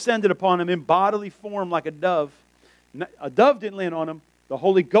Spirit descended upon Him in bodily form like a dove. A dove didn't land on Him. The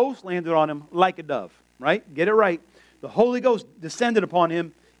Holy Ghost landed on Him like a dove. Right? Get it right. The Holy Ghost descended upon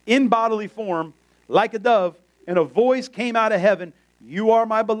Him in bodily form like a dove, and a voice came out of heaven, "You are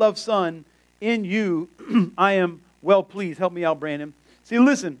my beloved Son. In you I am well pleased." Help me out, Brandon. See,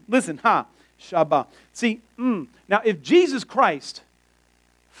 listen. Shabbat. See, now if Jesus Christ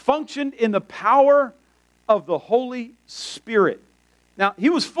functioned in the power of the Holy Spirit, now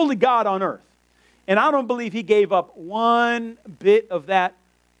He was fully God on earth, and I don't believe He gave up one bit of that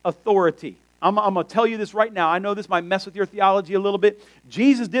authority. I'm going to tell you this right now. I know this might mess with your theology a little bit.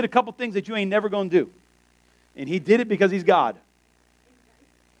 Jesus did a couple things that you ain't never going to do, and He did it because He's God.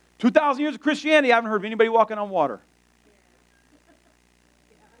 2,000 years of Christianity, I haven't heard of anybody walking on water.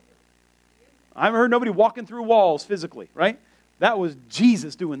 I haven't heard nobody walking through walls physically, right? That was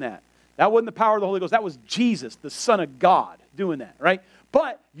Jesus doing that. That wasn't the power of the Holy Ghost. That was Jesus, the Son of God, doing that, right?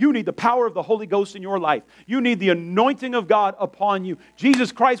 But you need the power of the Holy Ghost in your life. You need the anointing of God upon you.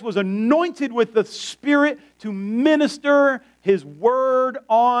 Jesus Christ was anointed with the Spirit to minister His word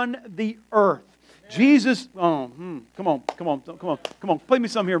on the earth. Jesus, come on. Play me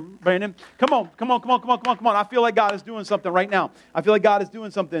some here, Brandon. Come on. I feel like God is doing something right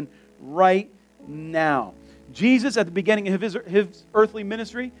now. Jesus, at the beginning of his earthly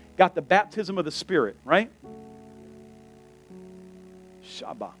ministry, got the baptism of the Spirit, right?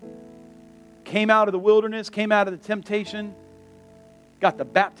 Shabbat. Came out of the wilderness, came out of the temptation, got the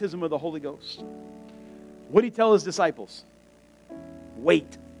baptism of the Holy Ghost. What did He tell His disciples?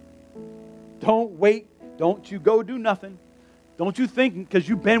 Wait. Don't wait. Don't you go do nothing. Don't you think because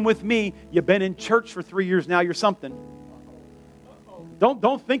you've been with me, you've been in church for 3 years now, you're something.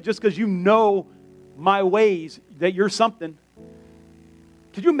 Don't think just because you know my ways that you're something.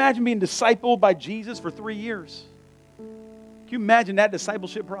 Could you imagine being discipled by Jesus for 3 years? Can you imagine that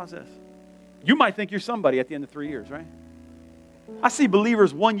discipleship process? You might think you're somebody at the end of 3 years, right? I see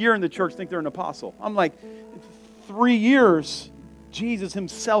believers 1 year in the church think they're an apostle. I'm like, 3 years, Jesus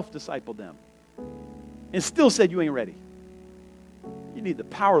Himself discipled them. And still said you ain't ready. You need the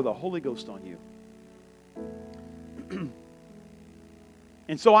power of the Holy Ghost on you.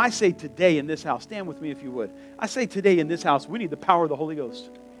 And so I say today in this house, stand with me if you would. I say today in this house, we need the power of the Holy Ghost.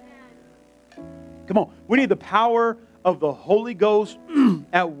 Come on. We need the power of the Holy Ghost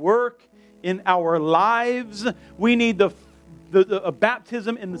at work in our lives. We need the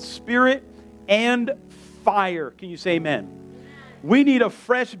baptism in the Spirit and fire. Can you say amen? We need a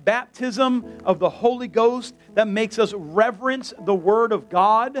fresh baptism of the Holy Ghost that makes us reverence the Word of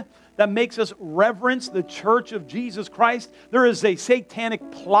God, that makes us reverence the Church of Jesus Christ. There is a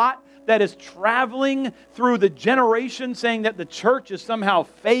satanic plot that is traveling through the generation saying that the church is somehow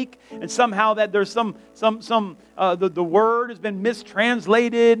fake and somehow that there's the word has been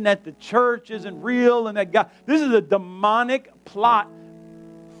mistranslated and that the church isn't real and that God. This is a demonic plot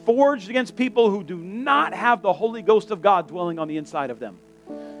forged against people who do not have the Holy Ghost of God dwelling on the inside of them.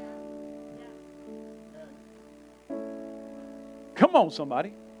 Come on,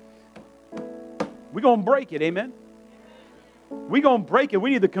 somebody. We're going to break it, amen? We're going to break it. We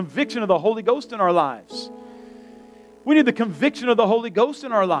need the conviction of the Holy Ghost in our lives. We need the conviction of the Holy Ghost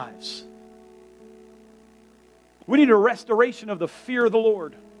in our lives. We need a restoration of the fear of the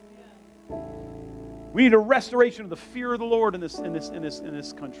Lord. We need a restoration of the fear of the Lord in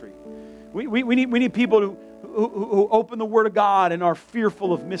this country. We need people who open the Word of God and are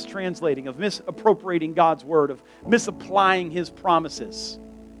fearful of mistranslating, of misappropriating God's Word, of misapplying His promises.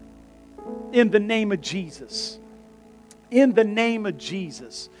 In the name of Jesus. In the name of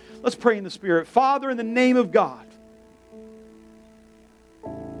Jesus. Let's pray in the Spirit. Father, in the name of God.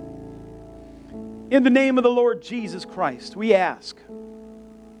 In the name of the Lord Jesus Christ, we ask.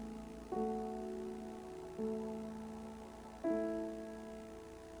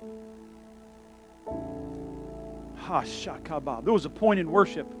 There was a point in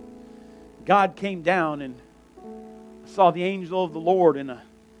worship. God came down and I saw the angel of the Lord and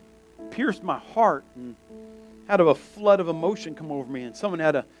pierced my heart and had a flood of emotion come over me. And someone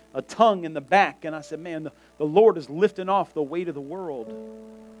had a tongue in the back. And I said, man, the Lord is lifting off the weight of the world.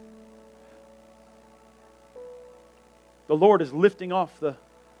 The Lord is lifting off the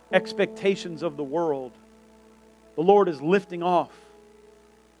expectations of the world. The Lord is lifting off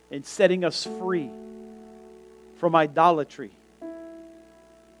and setting us free from idolatry.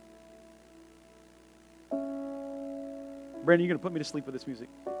 Brandon, you're going to put me to sleep with this music.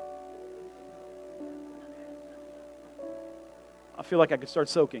 I feel like I could start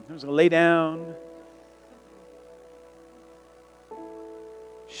soaking. I'm just going to lay down.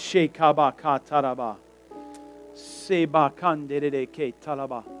 Shekaba kataraba. Seba kanderere ke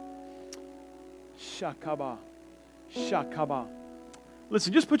talaba. Shakaba. Shakaba.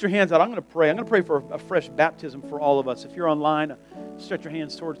 Listen, just put your hands out. I'm going to pray. I'm going to pray for a fresh baptism for all of us. If you're online, stretch your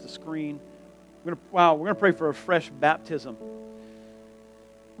hands towards the screen. We're going to pray for a fresh baptism.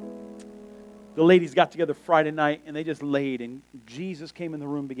 The ladies got together Friday night and they just laid, and Jesus came in the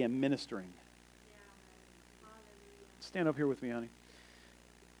room and began ministering. Stand up here with me, honey.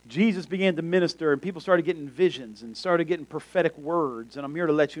 Jesus began to minister, and people started getting visions and started getting prophetic words. And I'm here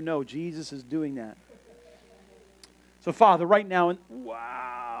to let you know Jesus is doing that. So, Father, right now,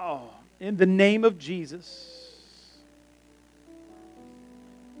 in the name of Jesus,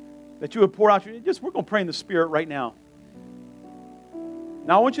 that you would pour out we're going to pray in the Spirit right now.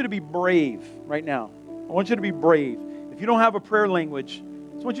 Now, I want you to be brave right now. I want you to be brave. If you don't have a prayer language,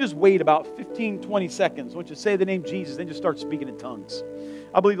 I want you to just wait about 15, 20 seconds. I want you to say the name Jesus, then just start speaking in tongues.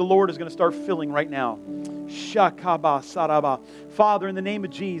 I believe the Lord is going to start filling right now. Shakaba saraba. Father, in the name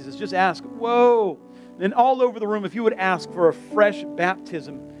of Jesus, just ask, whoa. And all over the room, if you would ask for a fresh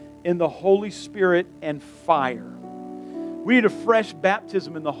baptism in the Holy Spirit and fire. We need a fresh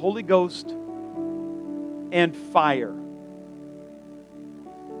baptism in the Holy Ghost and fire.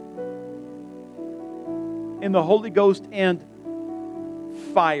 In the Holy Ghost and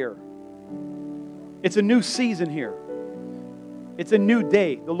fire. It's a new season here. It's a new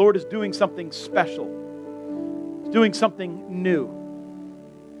day. The Lord is doing something special. He's doing something new.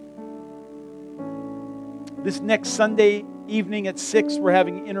 This next Sunday evening at 6, we're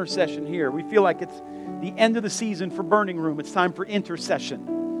having intercession here. We feel like it's the end of the season for Burning Room. It's time for intercession.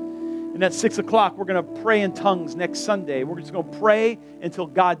 And at 6 o'clock, we're going to pray in tongues next Sunday. We're just going to pray until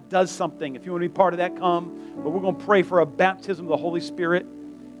God does something. If you want to be part of that, come. But we're going to pray for a baptism of the Holy Spirit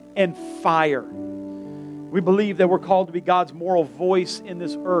and fire. We believe that we're called to be God's moral voice in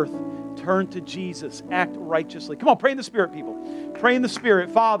this earth. Turn to Jesus. Act righteously. Come on, pray in the Spirit, people. Pray in the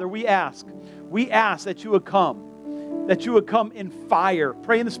Spirit. Father, we ask that you would come. That you would come in fire.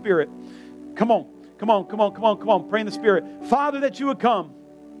 Pray in the Spirit. Come on. Pray in the Spirit. Father, that you would come.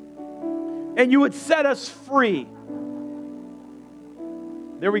 And you would set us free.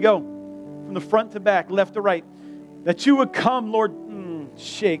 There we go. From the front to back, left to right. That you would come, Lord.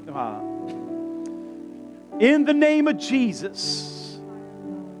 Shake. In the name of Jesus.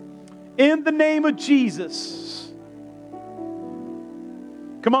 In the name of Jesus.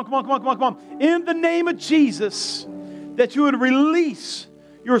 Come on. In the name of Jesus. That you would release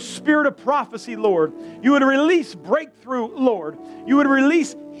your spirit of prophecy, Lord. You would release breakthrough, Lord. You would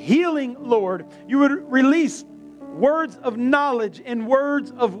release healing, Lord. You would release words of knowledge and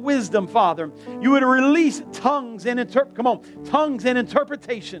words of wisdom, Father. You would release tongues and tongues and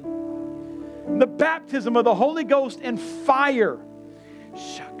interpretation. The baptism of the Holy Ghost and fire.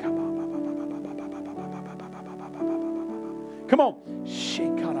 Come on.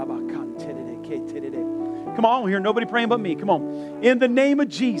 Come on, I don't hear nobody praying but me. Come on. In the name of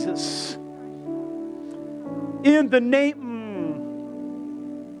Jesus. In the name.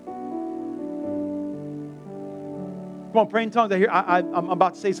 Come on, pray in tongues. I'm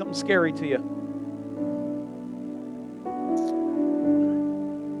about to say something scary to you.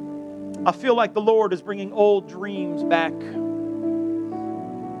 I feel like the Lord is bringing old dreams back.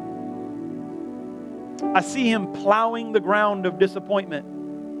 I see Him plowing the ground of disappointment.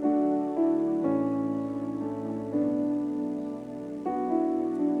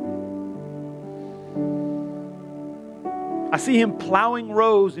 I see Him plowing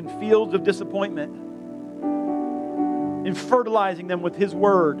rows in fields of disappointment and fertilizing them with His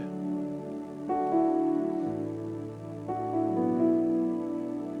word.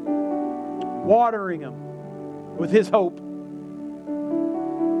 Watering them with His hope.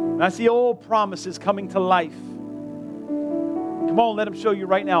 And I see old promises coming to life. Come on, let Him show you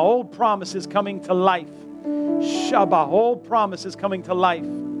right now. Old promises coming to life. Shabbat, old promises coming to life.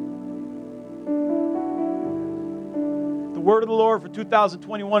 The word of the Lord for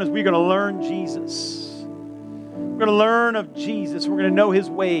 2021 is we're going to learn Jesus. We're going to learn of Jesus. We're going to know His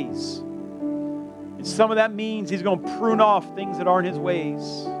ways. And some of that means He's going to prune off things that aren't His ways.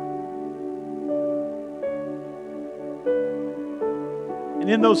 And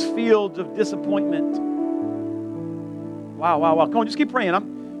in those fields of disappointment, wow. Come on, just keep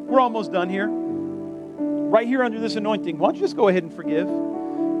praying. We're almost done here. Right here under this anointing, why don't you just go ahead and forgive?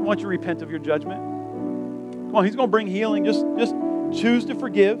 Why don't you repent of your judgment? Come on, He's going to bring healing. Just choose to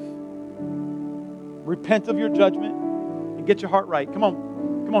forgive. Repent of your judgment and get your heart right. Come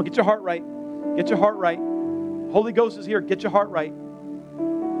on, get your heart right. Get your heart right. Holy Ghost is here. Get your heart right.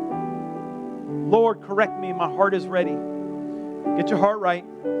 Lord, correct me. My heart is ready. Get your heart right.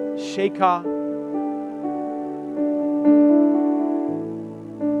 Sheka.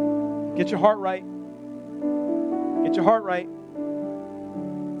 Get your heart right. Get your heart right.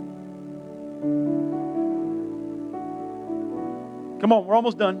 Come on, we're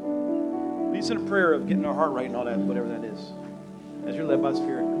almost done. Lead us in a prayer of getting our heart right and all that, whatever that is. As you're led by the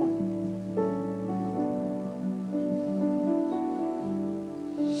Spirit. Come on.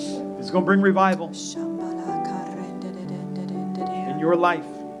 This is going to bring revival in your life.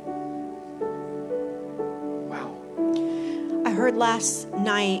 Wow. I heard last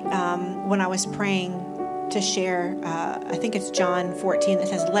night when I was praying to share, I think it's John 14 that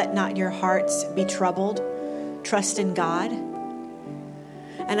says, "Let not your hearts be troubled. Trust in God."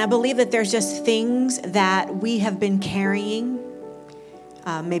 And I believe that there's just things that we have been carrying,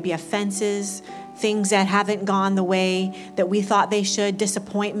 maybe offenses, things that haven't gone the way that we thought they should,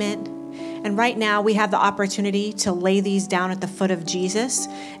 disappointment. And right now we have the opportunity to lay these down at the foot of Jesus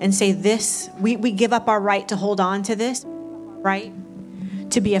and say this, we give up our right to hold on to this, right?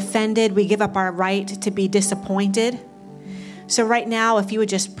 To be offended, we give up our right to be disappointed. So right now, if you would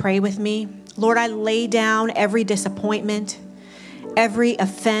just pray with me, Lord, I lay down every disappointment, every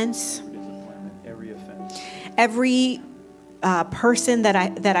offense, every person that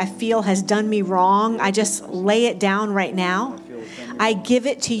I feel has done me wrong. I just lay it down right now. I give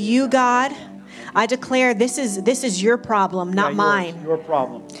it to you, God. I declare this is your problem, not mine. Your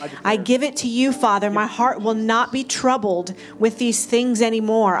problem. I give it to you, Father. My heart will not be troubled with these things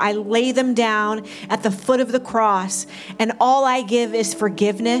anymore. I lay them down at the foot of the cross, and all I give is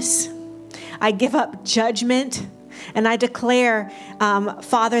forgiveness. I give up judgment, and I declare,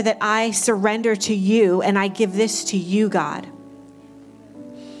 Father, that I surrender to you, and I give this to you, God.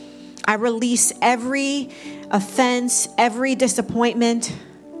 I release every offense, every disappointment,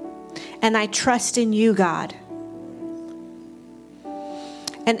 and I trust in you, God.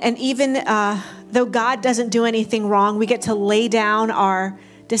 And even though God doesn't do anything wrong, we get to lay down our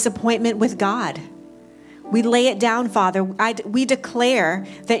disappointment with God. We lay it down, Father. We declare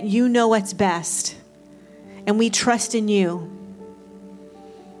that you know what's best, and we trust in you.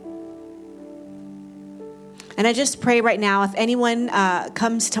 And I just pray right now, if anyone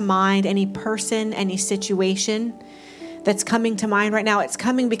comes to mind, any person, any situation that's coming to mind right now, it's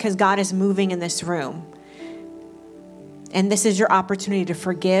coming because God is moving in this room. And this is your opportunity to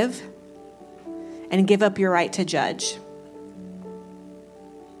forgive and give up your right to judge.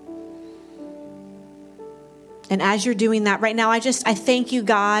 And as you're doing that right now, I thank you,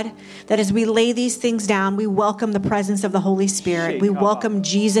 God, that as we lay these things down, we welcome the presence of the Holy Spirit. We welcome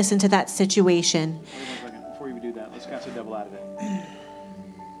Jesus into that situation. Wait 1 second. Before you do that, let's cast the devil out of it.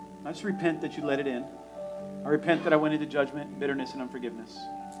 I just repent that you let it in. I repent that I went into judgment, bitterness, and unforgiveness.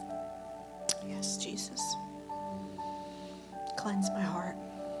 Yes, Jesus. Cleanse my heart.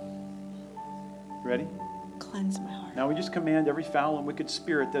 Ready? Cleanse my heart. Now we just command every foul and wicked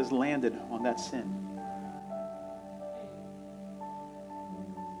spirit that has landed on that sin.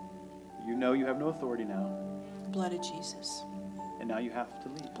 You know you have no authority now. Blood of Jesus. And now you have to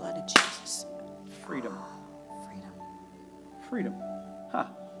leave. Blood of Jesus. Freedom. Freedom. Freedom.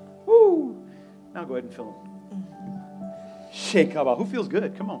 Ha. Woo. Now go ahead and fill them. Shake Abba. Who feels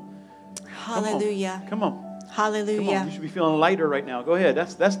good? Come on. Hallelujah. Come on. Come on. Hallelujah. You should be feeling lighter right now. Go ahead.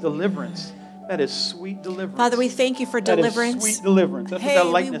 That's deliverance. That is sweet deliverance. Father, we thank you for deliverance. That is sweet deliverance. That's what that Hey,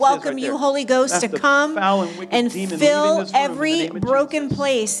 lightness we is welcome right you, there. Holy Ghost, That's to the come foul and wicked and demon leaving fill this room in the every name of broken Jesus.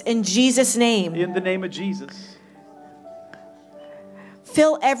 place in Jesus' name. In the name of Jesus.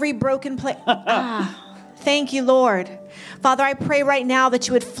 Fill every broken place. Thank you, Lord. Father, I pray right now that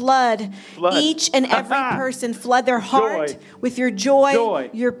you would flood each and every person, flood their heart with your joy,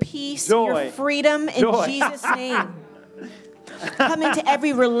 your peace, your freedom in Jesus' name. Come into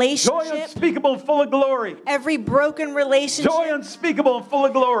every relationship. Joy unspeakable and full of glory. Every broken relationship. Joy unspeakable and full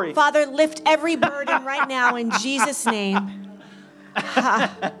of glory. Father, lift every burden right now in Jesus' name.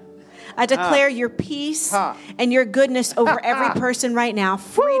 I declare your peace and your goodness over every person right now.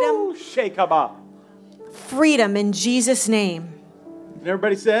 Freedom. Shekabah. Freedom in Jesus' name. And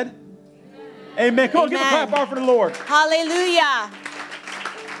everybody said? Amen. Come on, give a clap off for the Lord. Hallelujah.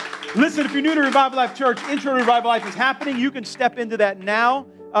 Listen, if you're new to Revival Life Church, Intro to Revival Life is happening. You can step into that now.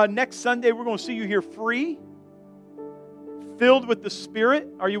 Next Sunday, we're going to see you here free, filled with the Spirit.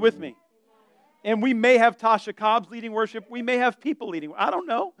 Are you with me? And we may have Tasha Cobbs leading worship. We may have people leading. I don't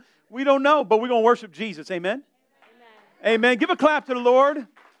know. We don't know, but we're going to worship Jesus. Amen? Amen. Give a clap to the Lord.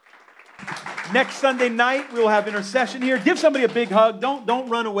 Next Sunday night, we will have intercession here. Give somebody a big hug. Don't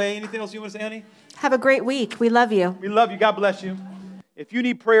run away. Anything else you want to say, honey? Have a great week. We love you. We love you. God bless you. If you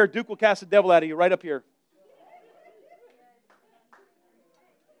need prayer, Duke will cast the devil out of you right up here.